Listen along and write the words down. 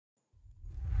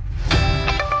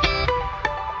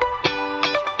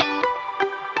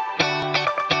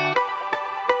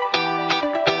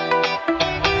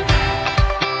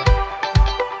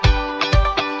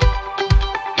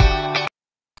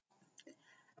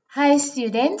Hi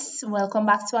students, welcome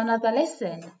back to another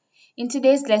lesson. In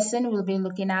today's lesson, we'll be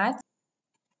looking at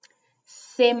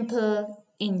simple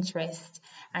interest.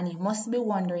 And you must be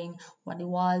wondering, what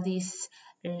do all these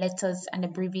letters and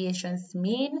abbreviations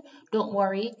mean? Don't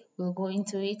worry, we'll go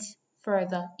into it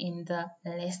further in the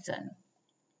lesson.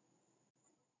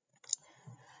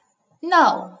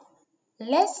 Now,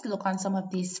 let's look on some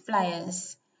of these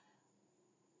flyers.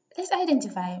 Let's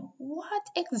identify what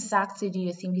exactly do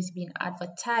you think is being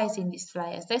advertised in these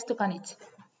flyers. Let's look on it.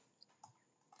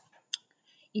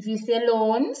 If you say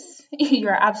loans,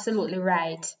 you're absolutely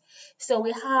right. So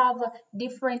we have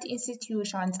different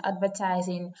institutions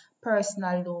advertising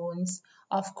personal loans.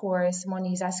 Of course,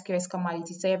 money is a scarce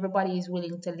commodity, so everybody is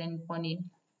willing to lend money.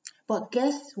 But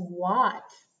guess what?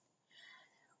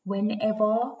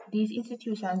 Whenever these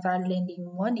institutions are lending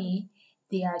money,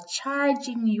 they are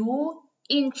charging you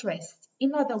interest.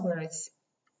 In other words,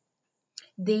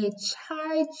 they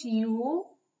charge you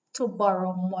to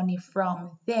borrow money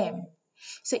from them.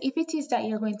 So if it is that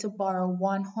you're going to borrow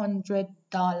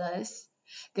 $100,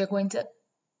 they're going to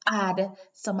add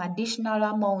some additional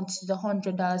amount to the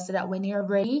 $100 so that when you're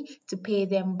ready to pay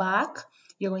them back,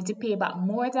 you're going to pay back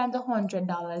more than the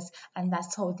 $100, and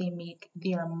that's how they make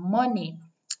their money,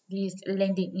 these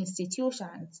lending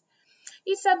institutions.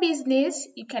 It's a business.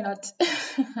 You cannot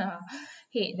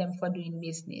hate them for doing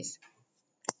business.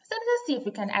 So let's see if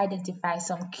we can identify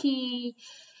some key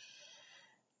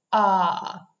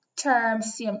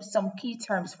terms, some key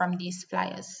terms from these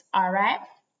flyers. All right,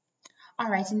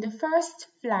 in the first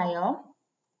flyer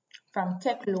from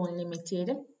Tech Loan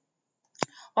Limited,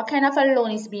 what kind of a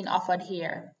loan is being offered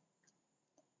here?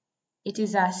 It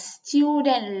is a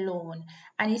student loan,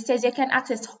 and it says you can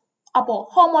access about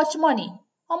how much money?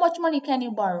 How much money can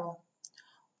you borrow?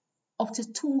 Up to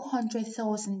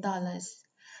 $200,000.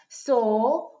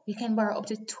 So you can borrow up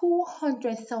to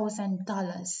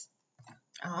 $200,000.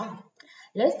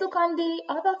 Let's look on the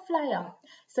other flyer.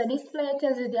 So this flyer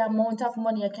tells you the amount of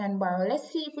money you can borrow. Let's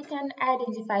see if we can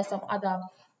identify some other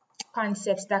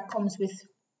concepts that comes with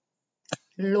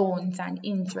loans and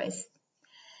interest.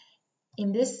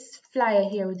 In this flyer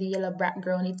here with the yellow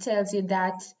background, it tells you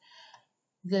that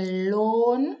the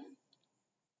loan,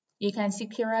 you can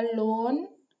secure a loan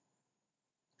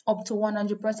up to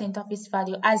 100% of its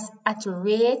value at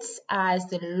rates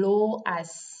as low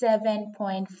as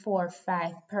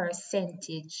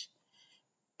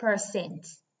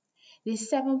 7.45%.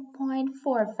 This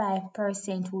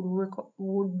 7.45%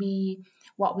 would be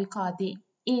what we call the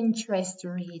interest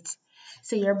rate.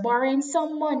 So you're borrowing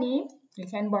some money. You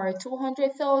can borrow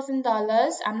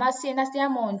 $200,000. I'm not saying that's the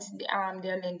amount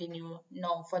they're lending you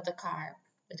now for the car,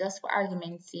 just for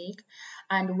argument's sake.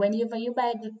 And whenever you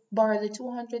borrow the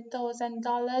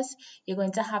 $200,000, you're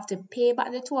going to have to pay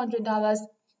back the $200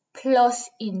 plus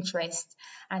interest,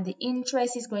 and the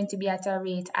interest is going to be at a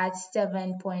rate at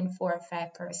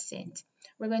 7.45%.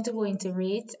 We're going to go into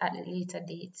rates at a later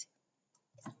date.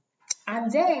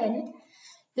 And then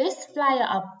this flyer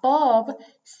above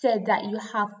said that you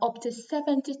have up to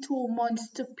 72 months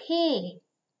to pay.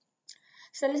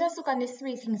 So let's just look at the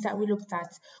three things that we looked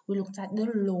at. We looked at the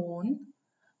loan,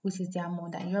 which is the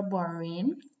amount that you're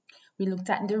borrowing. We looked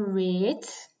at the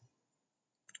rate,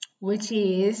 which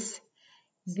is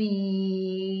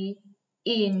the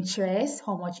interest,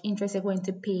 how much interest you're going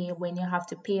to pay when you have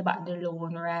to pay back the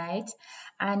loan, right?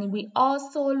 And we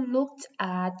also looked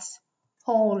at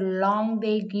how long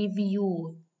they give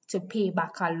you to pay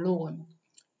back a loan.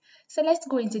 So let's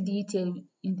go into detail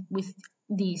with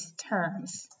these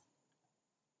terms.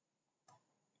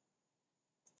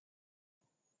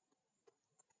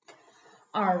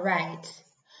 All right.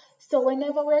 So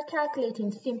whenever we're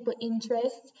calculating simple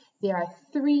interest, there are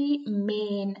three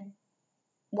main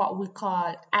what we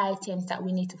call items that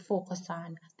we need to focus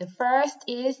on. The first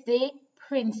is the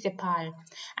principal,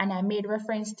 and I made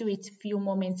reference to it a few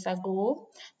moments ago,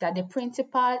 that the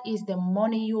principal is the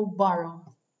money you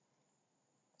borrow,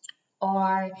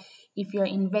 or if you're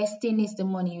investing, is the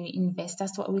money you invest.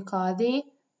 That's what we call the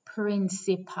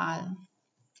principal.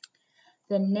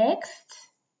 The next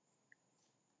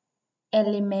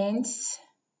element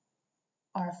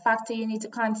or factor you need to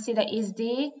consider is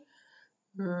the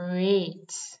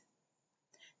rate.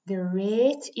 The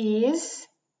rate is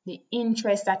the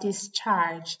interest that is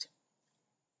charged.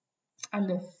 And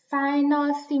the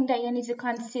final thing that you need to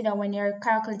consider when you're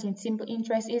calculating simple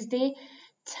interest is the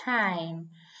time.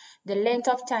 The length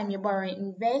of time you borrow and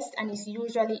invest, and it's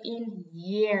usually in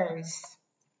years.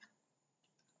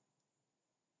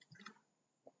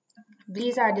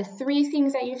 These are the three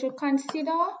things that you should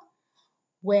consider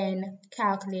when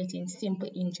calculating simple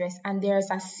interest, and there's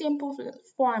a simple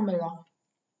formula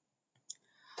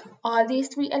All these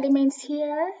three elements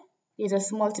here, you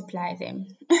just multiply them.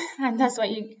 And that's what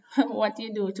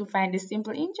you do to find the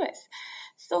simple interest.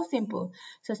 So simple.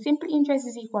 So simple interest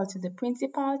is equal to the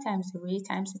principal times the rate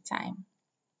times the time.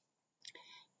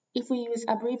 If we use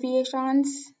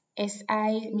abbreviations,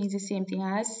 SI means the same thing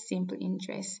as simple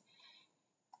interest.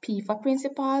 P for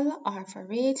principal, R for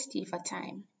rate, T for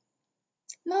time.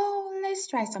 Now let's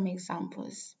try some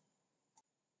examples.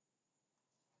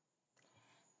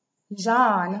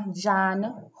 John,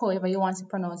 however you want to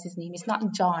pronounce his name, it's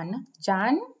not John.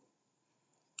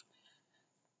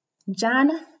 John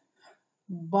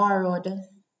borrowed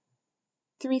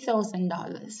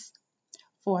 $3,000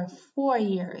 for 4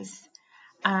 years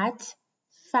at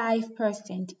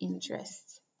 5%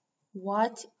 interest.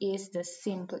 What is the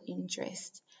simple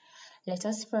interest? Let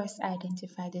us first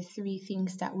identify the three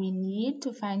things that we need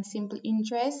to find simple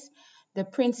interest. The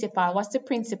principal, what's the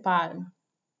principal?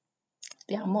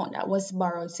 The amount that was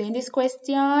borrowed. So in this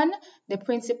question, the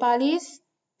principal is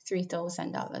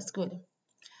 $3,000. Good.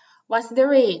 What's the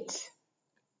rate?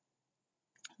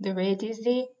 The rate is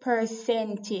the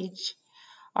percentage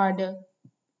or the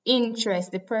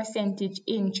interest, the percentage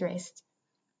interest.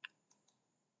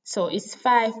 So it's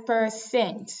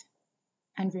 5%.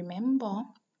 And remember,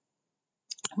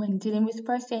 when dealing with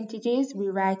percentages, we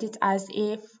write it as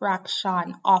a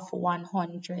fraction of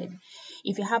 100.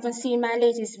 If you haven't seen my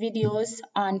latest videos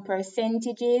on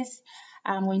percentages,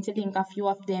 I'm going to link a few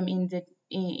of them in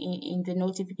the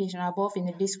notification above, in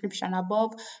the description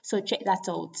above. So check that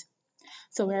out.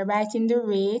 So we're writing the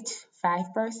rate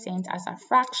 5% as a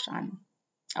fraction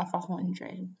of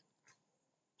 100.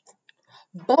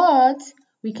 But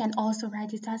we can also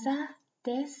write it as a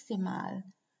decimal.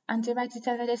 And to write it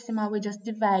as a decimal, we just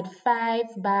divide 5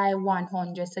 by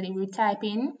 100. So that we type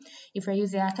in, if you're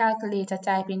using a calculator,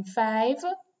 type in 5,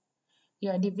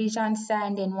 your division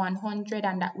sign, then 100,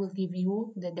 and that will give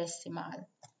you the decimal.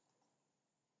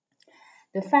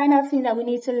 The final thing that we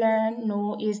need to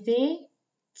know is the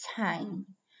time.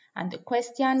 And the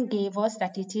question gave us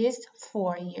that it is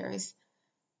 4 years.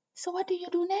 So what do you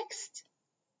do next?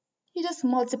 You just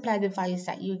multiply the values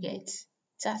that you get.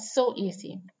 Just so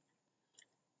easy.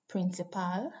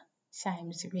 Principal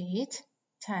times rate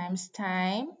times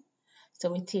time.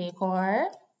 So we take our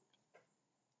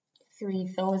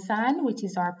 3,000, which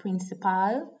is our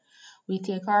principal. We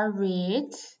take our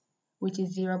rate, which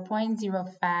is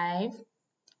 0.05,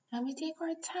 and we take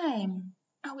our time.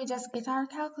 And we just get our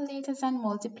calculators and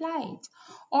multiply it.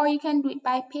 Or you can do it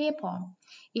by paper.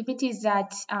 If it is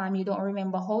that you don't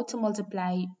remember how to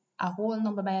multiply a whole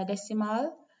number by a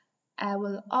decimal, I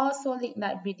will also link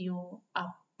that video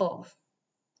above.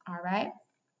 Alright?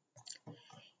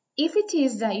 If it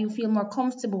is that you feel more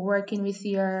comfortable working with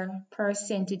your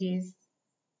percentages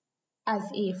as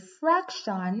a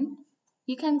fraction,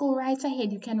 you can go right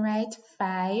ahead. You can write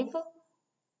 5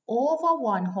 over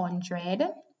 100.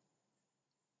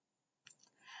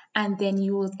 And then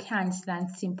you will cancel and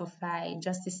simplify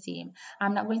just the same.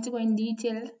 I'm not going to go in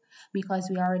detail because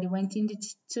we already went into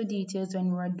details when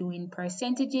we were doing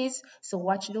percentages. So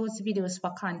watch those videos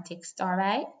for context, all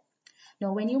right?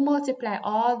 Now, when you multiply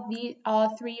all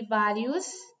three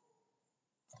values,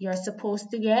 you're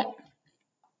supposed to get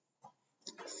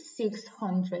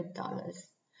 $600.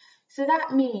 So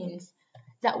that means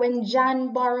that when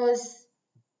Jan borrows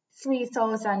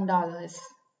 $3,000,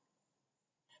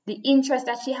 the interest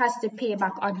that she has to pay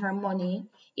back on her money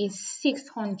is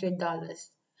 $600.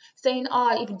 So in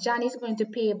all, if Jan is going to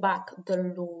pay back the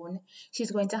loan,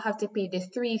 she's going to have to pay the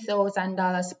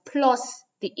 $3,000 plus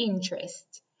the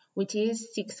interest, which is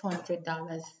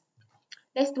 $600.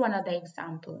 Let's do another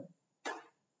example.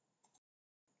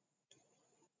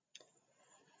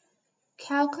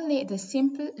 Calculate the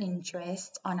simple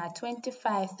interest on a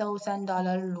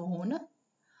 $25,000 loan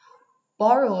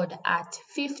borrowed at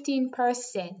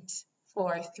 15%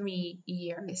 for 3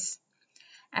 years.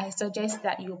 I suggest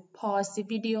that you pause the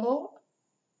video,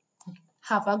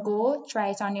 have a go, try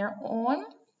it on your own,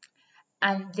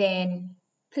 and then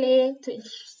play to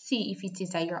see if it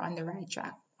is that you're on the right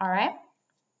track. All right?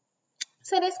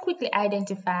 So let's quickly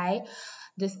identify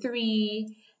the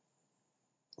three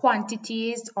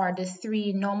quantities or the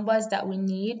three numbers that we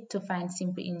need to find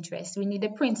simple interest. We need the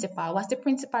principal. What's the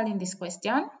principal in this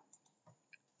question?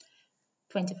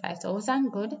 25,000,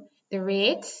 good. The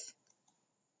rate,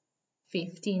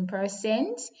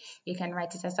 15%. You can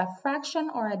write it as a fraction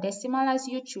or a decimal as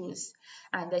you choose.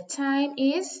 And the time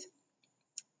is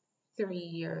 3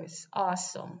 years.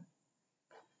 Awesome.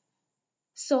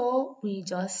 So we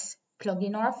just plug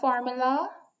in our formula,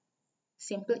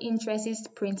 Simple interest is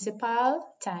principal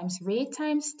times rate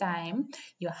times time.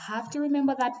 You have to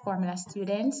remember that formula,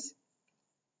 students.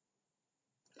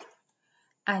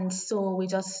 And so we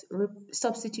just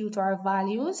substitute our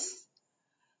values.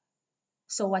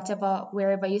 So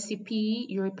wherever you see P,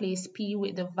 you replace P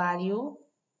with the value,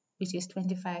 which is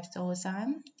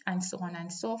 25,000, and so on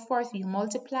and so forth. You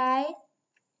multiply,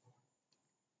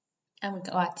 and we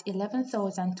got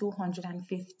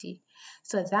 11,250.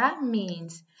 So that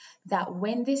means that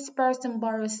when this person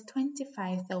borrows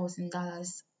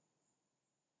 $25,000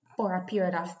 for a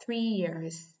period of 3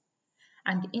 years,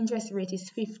 and the interest rate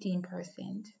is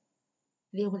 15%,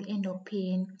 they will end up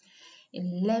paying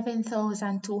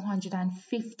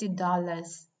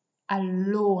 $11,250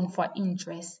 alone for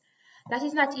interest. That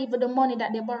is not even the money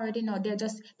that they borrowed, they're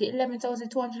just the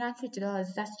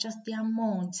 $11,250. That's just the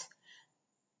amount,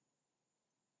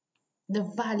 the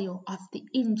value of the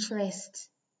interest.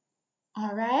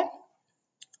 All right.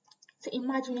 So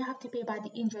imagine you have to pay back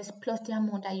the interest plus the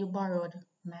amount that you borrowed.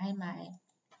 My.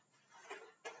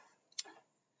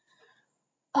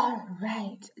 All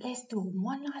right, let's do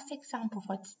one last example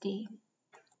for today.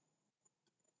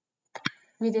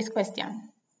 With this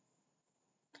question,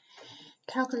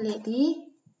 calculate the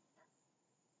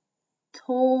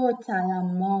total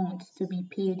amount to be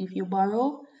paid if you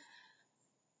borrow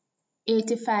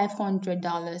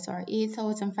 $8,500 or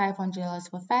 $8,500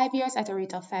 for 5 years at a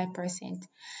rate of 5%.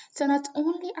 So not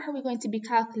only are we going to be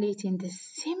calculating the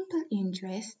simple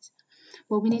interest,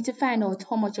 but we need to find out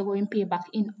how much you're going to pay back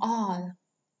in all.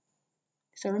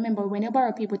 So remember, when you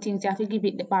borrow people things, you have to give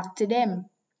it back to them.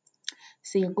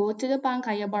 So you go to the bank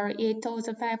and you borrow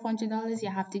 $8,500, you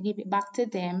have to give it back to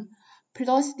them,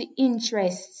 plus the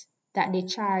interest that they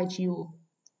charge you.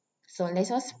 So let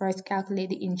us first calculate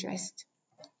the interest.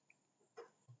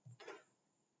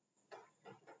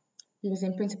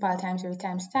 Using principal times rate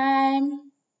times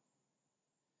time.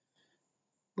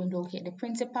 We locate the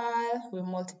principal, we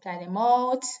multiply them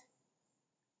out.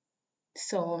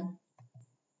 So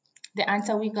the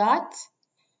answer we got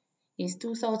is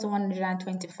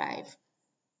 2,125.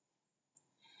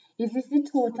 Is this the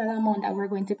total amount that we're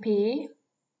going to pay?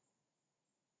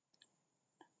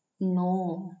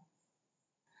 No.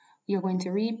 You're going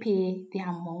to repay the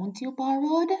amount you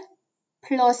borrowed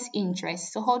plus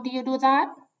interest. So how do you do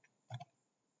that?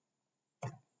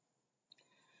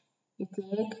 You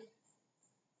take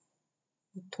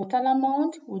the total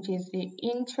amount, which is the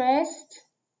interest,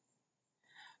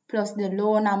 plus the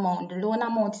loan amount. The loan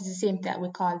amount is the same that we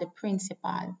call the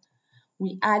principal.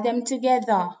 We add them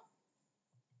together,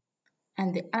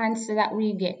 and the answer that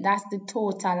we get, that's the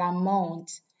total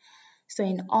amount. So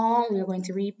in all, we're going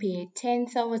to repay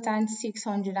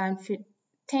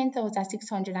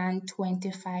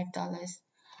 $10,625.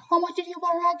 How much did you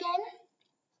borrow again?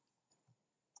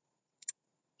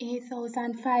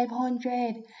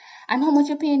 $8,500. And how much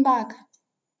you're paying back?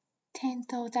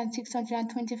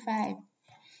 $10,625.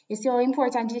 You see how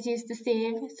important it is to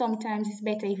save? Sometimes it's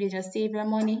better if you just save your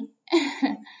money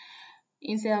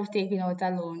instead of taking out a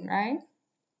loan, right?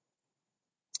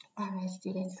 Alright,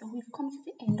 students, so we've come to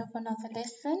the end of another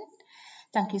lesson.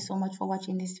 Thank you so much for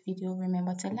watching this video.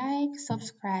 Remember to like,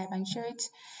 subscribe, and share it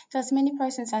to as many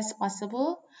persons as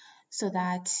possible so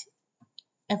that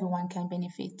everyone can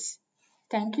benefit.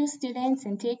 Thank you, students,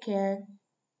 and take care.